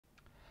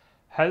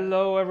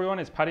Hello everyone,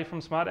 it's Paddy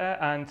from Smart Air,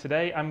 and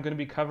today I'm going to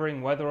be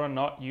covering whether or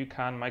not you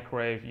can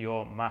microwave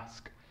your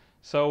mask.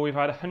 So we've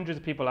had hundreds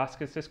of people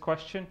ask us this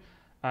question,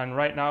 and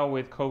right now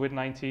with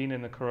COVID-19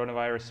 and the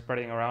coronavirus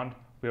spreading around,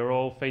 we're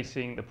all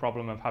facing the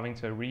problem of having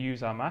to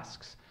reuse our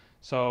masks.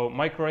 So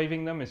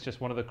microwaving them is just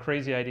one of the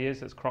crazy ideas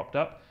that's cropped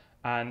up,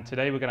 and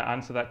today we're going to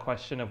answer that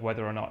question of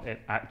whether or not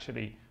it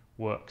actually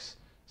works.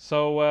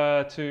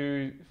 So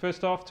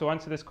first off, to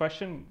answer this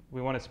question,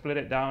 we want to split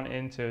it down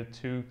into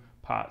two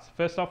parts.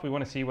 First off, we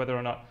want to see whether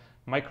or not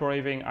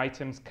microwaving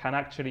items can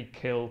actually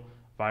kill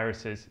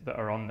viruses that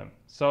are on them.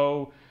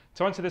 So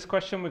to answer this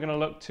question, we're going to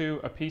look to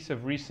a piece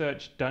of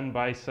research done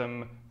by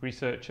some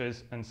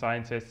researchers and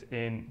scientists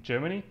in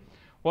Germany.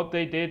 What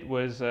they did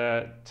was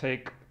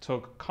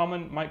took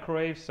common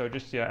microwaves, so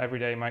just your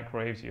everyday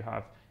microwaves you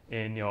have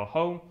in your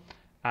home,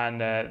 and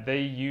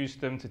they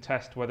used them to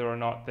test whether or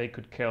not they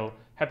could kill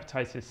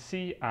hepatitis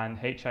C and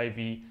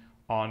HIV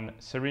on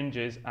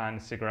syringes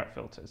and cigarette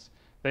filters.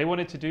 They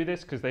wanted to do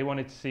this because they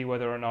wanted to see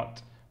whether or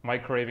not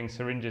microwaving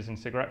syringes and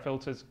cigarette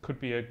filters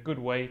could be a good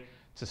way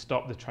to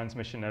stop the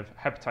transmission of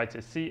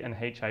hepatitis C and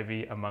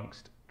HIV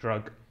amongst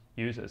drug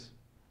users.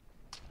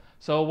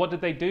 So what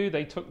did they do?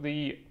 They took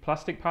the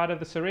plastic part of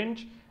the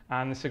syringe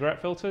and the cigarette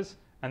filters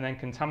and then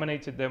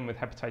contaminated them with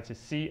hepatitis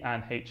C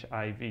and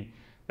HIV.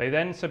 They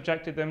then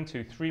subjected them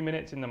to 3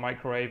 minutes in the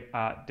microwave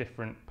at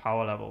different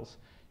power levels.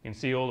 You can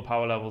see all the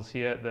power levels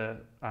here,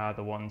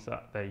 the ones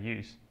that they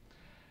use.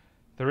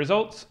 The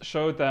results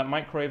showed that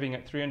microwaving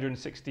at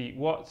 360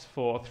 watts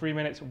for 3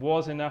 minutes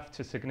was enough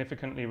to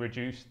significantly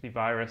reduce the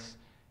virus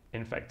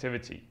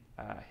infectivity.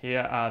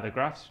 Here are the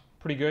graphs,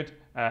 pretty good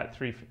at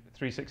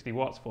 360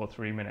 watts for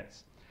 3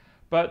 minutes.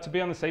 But to be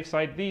on the safe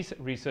side, these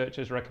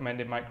researchers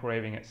recommended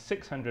microwaving at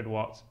 600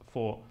 watts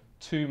for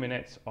 2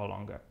 minutes or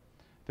longer.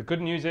 The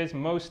good news is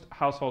most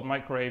household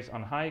microwaves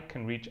on high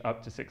can reach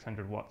up to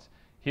 600 watts.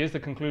 Here's the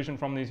conclusion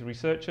from these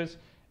researchers.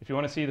 If you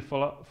want to see the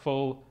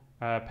full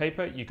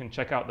paper, you can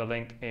check out the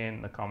link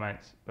in the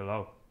comments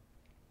below.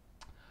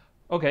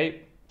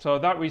 Okay, so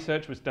that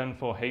research was done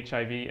for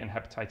HIV and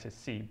hepatitis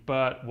C,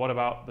 but what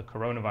about the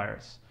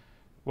coronavirus?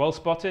 Well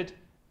spotted.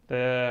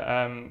 The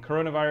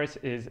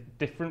coronavirus is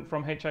different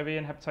from HIV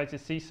and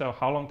hepatitis C, so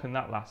how long can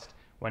that last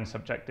when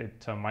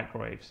subjected to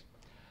microwaves?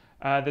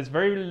 There's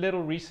very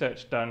little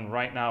research done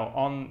right now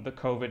on the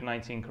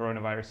COVID-19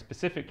 coronavirus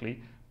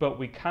specifically, but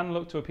we can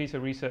look to a piece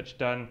of research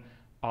done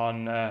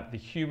on the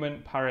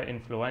human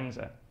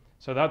parainfluenza.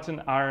 So that's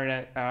an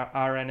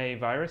RNA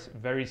virus,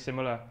 very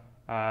similar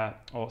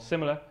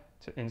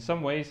in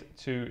some ways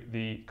to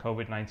the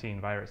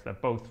COVID-19 virus. They're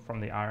both from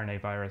the RNA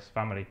virus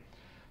family.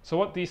 So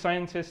what these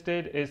scientists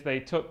did is they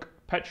took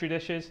Petri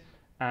dishes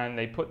and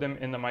they put them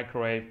in the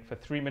microwave for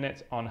 3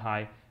 minutes on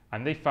high,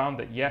 and they found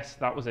that yes,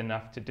 that was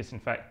enough to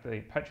disinfect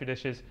the Petri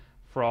dishes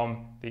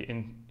from the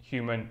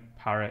human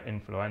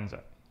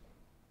parainfluenza.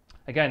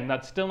 Again,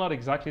 that's still not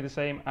exactly the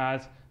same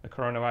as the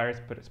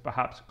coronavirus, but it's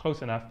perhaps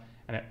close enough,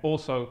 and it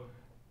also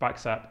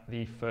backs up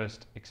the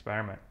first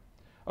experiment.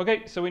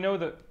 Okay, so we know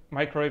that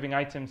microwaving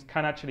items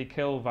can actually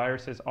kill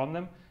viruses on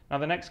them. Now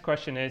the next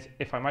question is,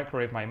 if I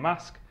microwave my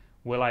mask,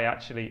 will I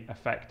actually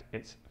affect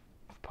its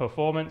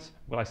performance?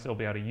 Will I still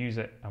be able to use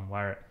it and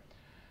wear it?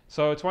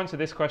 So to answer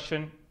this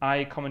question,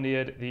 I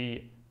commandeered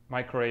the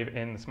microwave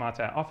in the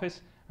Smart Air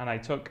office, and I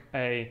took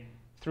a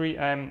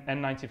 3M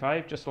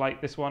N95, just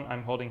like this one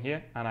I'm holding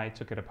here, and I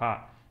took it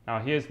apart. Now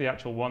here's the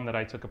actual one that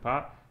I took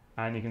apart,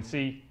 and you can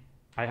see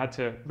I had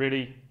to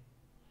really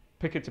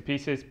pick it to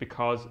pieces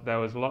because there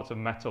was lots of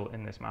metal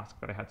in this mask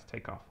that I had to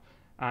take off.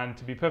 And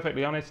to be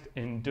perfectly honest,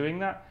 in doing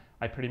that,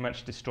 I pretty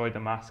much destroyed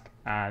the mask,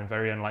 and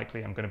very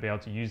unlikely I'm going to be able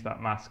to use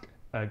that mask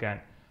again.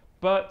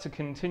 But to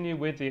continue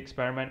with the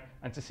experiment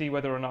and to see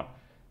whether or not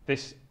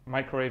this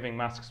microwaving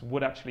masks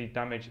would actually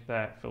damage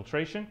their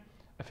filtration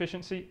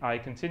efficiency, I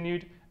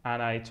continued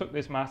and I took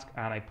this mask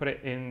and I put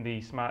it in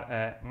the Smart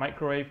Air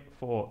microwave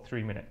for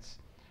 3 minutes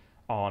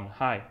on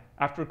high.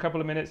 After a couple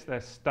of minutes,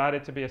 there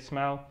started to be a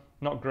smell.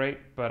 Not great,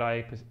 but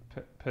I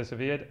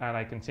persevered and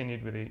I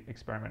continued with the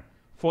experiment.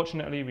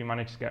 Fortunately, we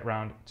managed to get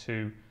round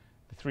to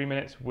the 3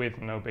 minutes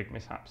with no big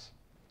mishaps.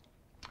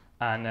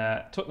 And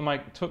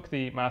took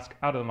the mask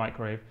out of the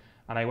microwave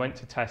and I went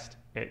to test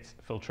its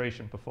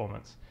filtration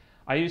performance.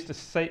 I used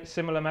a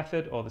similar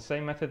method, or the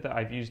same method that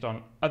I've used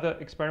on other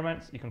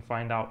experiments. You can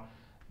find out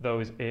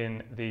those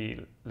in the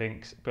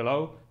links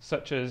below,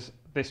 such as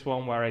this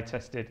one where I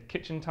tested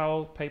kitchen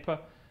towel paper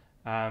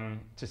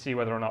to see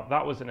whether or not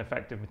that was an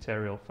effective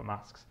material for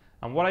masks.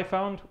 And what I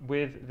found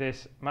with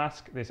this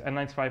mask, this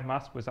N95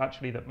 mask, was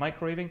actually that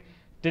microwaving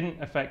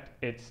didn't affect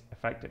its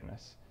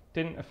effectiveness,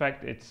 didn't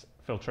affect its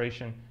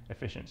filtration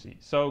efficiency.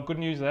 So good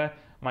news there,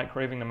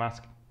 microwaving the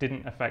mask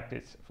didn't affect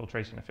its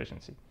filtration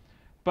efficiency.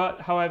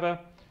 But however,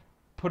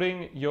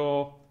 putting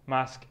your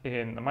mask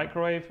in the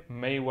microwave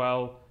may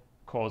well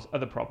cause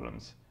other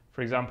problems.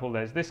 For example,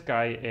 there's this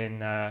guy in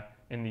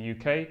the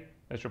UK.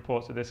 There's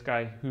reports of this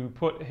guy who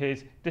put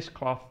his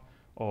dishcloth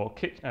or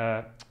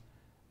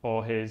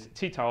his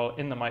tea towel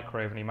in the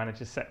microwave and he managed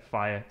to set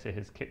fire to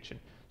his kitchen.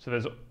 So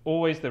there's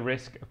always the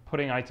risk of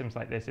putting items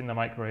like this in the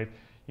microwave.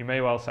 You may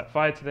well set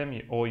fire to them,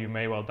 or you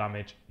may well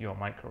damage your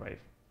microwave.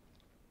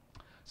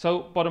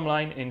 So bottom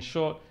line, in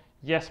short,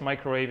 yes,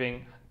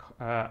 microwaving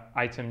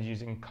items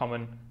using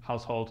common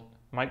household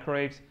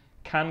microwaves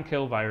can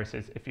kill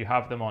viruses if you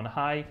have them on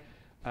high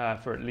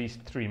for at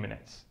least 3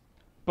 minutes.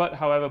 But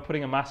however,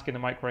 putting a mask in the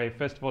microwave,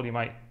 first of all, you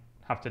might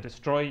have to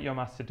destroy your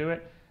mask to do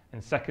it.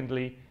 And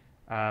secondly,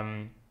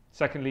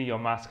 your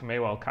mask may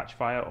well catch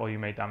fire, or you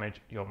may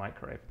damage your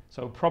microwave.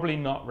 So probably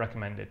not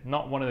recommended.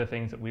 Not one of the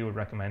things that we would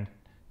recommend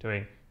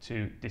doing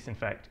to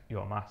disinfect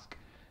your mask.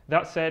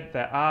 That said,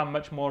 there are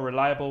much more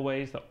reliable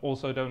ways that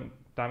also don't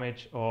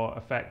damage or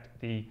affect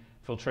the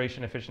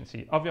filtration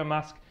efficiency of your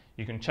mask.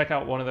 You can check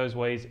out one of those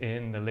ways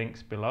in the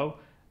links below,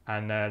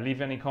 and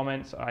leave any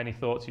comments or any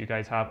thoughts you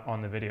guys have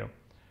on the video.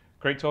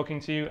 Great talking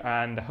to you,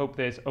 and I hope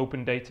this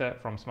open data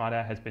from Smart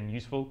Air has been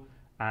useful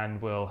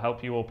and will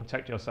help you all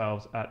protect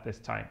yourselves at this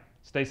time.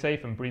 Stay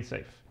safe and breathe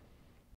safe.